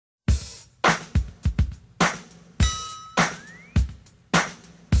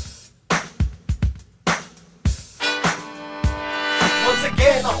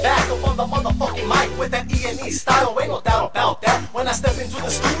up on the motherfucking mic with that E&E style, ain't no doubt about that. When I step into the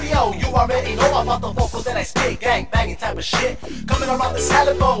studio, you already know about the vocals that I spit, gang banging type of shit. Coming around the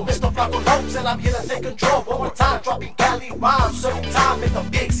salad bowl, Mr. Flaco Loks, and I'm here to take control. One more time, dropping Cali rhymes, serving time, make a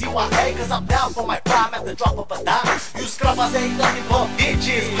big CYA, cause I'm down for my prime at the drop of a dime. You scrubbers ain't nothing but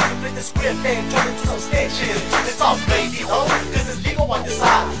bitches. We can flip the script and turn into some stitches. It's all gravy though, cause it's legal on your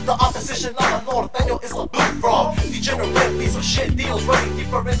side. The opposition on the Nortenos is a blue frog. Degenerate piece of shit deals running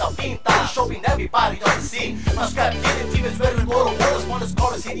deeper in the meantime, showing everybody on the scene. My scrap getting team is ready to go to war. This one is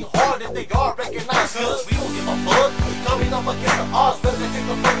chorus hitting hard if they are recognized, cause we don't give a fuck. Coming up against the odds, ready to take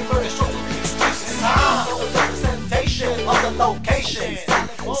the fucking murder show to the streets. It's time for the representation of the location.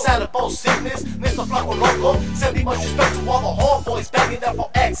 Salad bowl sickness, Mr. Flaco Loks. Send me much respect to all the homeboys banging there for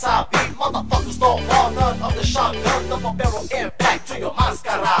XIV. Motherfuckers don't want none of the shotgun, double barrel impact to your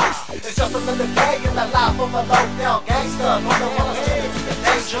mascara. It's just another day in the life of a low-down gangster. No one wanna stray into the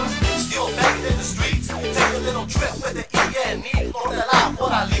danger. Still banging in the streets. Take a little trip with the E&E. On the life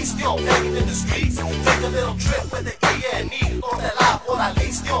for at least. Still banging in the streets. Take a little trip with the E&E. On the life for at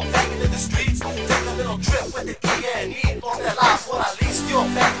least. Still banging in the streets. Take a little trip with the E&E. On the life for at least. Still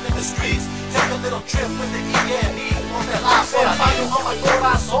banging in the streets. Take a little trip with the E&E. On the life for at least. On my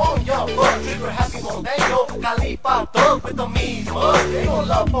corazón, young bug, trigger happy Norteno. Califa thug with the mean mug. Ain't no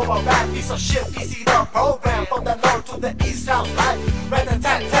love for a rap piece of shit. PC the program from the north to the east sounds like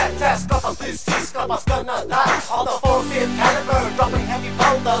rat-a-tat-tat-tat. Scuffles this seat, scuffles gonna die. All the 4-5 caliber, dropping heavy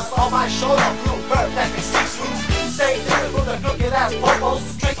boulders on my shoulder. Bluebird that they see through. Same thing with the crooked ass popos.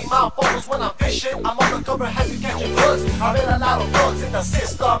 Drinking my focus when I'm fishing. I'm on the cover, heavy catching hooks. I read a lot of books in the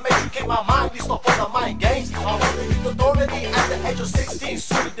system. Educate my mind, least for the mind games. I want the youth authority at the age of 16.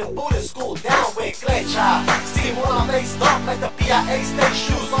 Suited in Buddhist school down with Glecha. Steam when I'm laced up like the PIA. Stay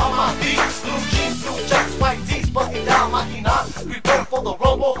shoes on my feet. Blue jeans, blue jackets, white tees. Busting down Machina. Prepare for the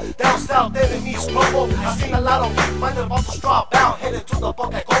rumble. Down south, enemies crumble. I seen a lot of weak minded about to drop out. Headed to the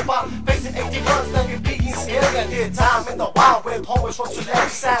Buckeye Copa. Facing 18 months, then you're being scared. I did time in the wild with homies from Chile.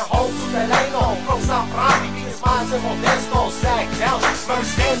 San home to the Leno. From San Fran, being minds and Modesto. Sag down.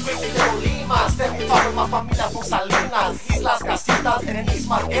 Merced, crazy little Lima. Stepping talk with my familia from Salinas. Islas Casitas, and East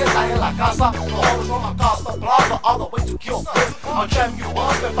Marquesa en la casa. The homies from Acosta Plaza, all the way to Kill Fit. I'll jam you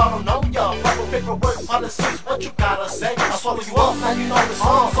up if I don't know ya. Proper paperwork policies, what you gotta say? I'll swallow you up, now you know the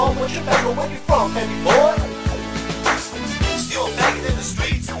song. So what you better, where you from, baby boy? Still banging in the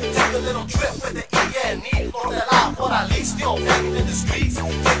streets. Take a little trip with the E&E. On the life for at least. Still banging in the streets.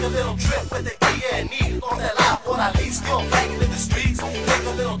 Take a little trip with the E&E. On the life for at least. Still banging in the streets. Take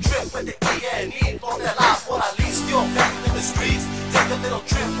a little trip with the E&E. On the life for at least. Still banging in the streets. Take a little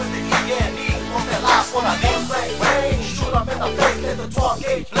trip with the E&E. On the life for at least. Rain, shoot up in the face. Let the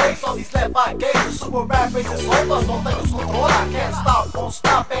 12-gauge blaze. All these left by gates. The super rap races over. Nortenos controla. Can't stop, won't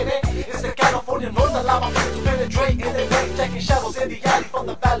stop, baby. It's the California North. The lava to penetrate in the night. Checking shadows in the alley from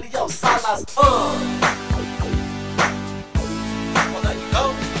the valley of Salas. Well, there you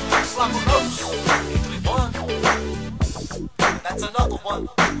go. Flaco Loks, 3-1. That's another one.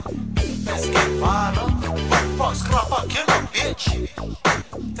 Let's get right up. Frog scrapper, killer, bitch.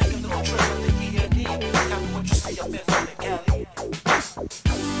 Take a little trip with the E&E. Tell me what you see up in Northern Cali.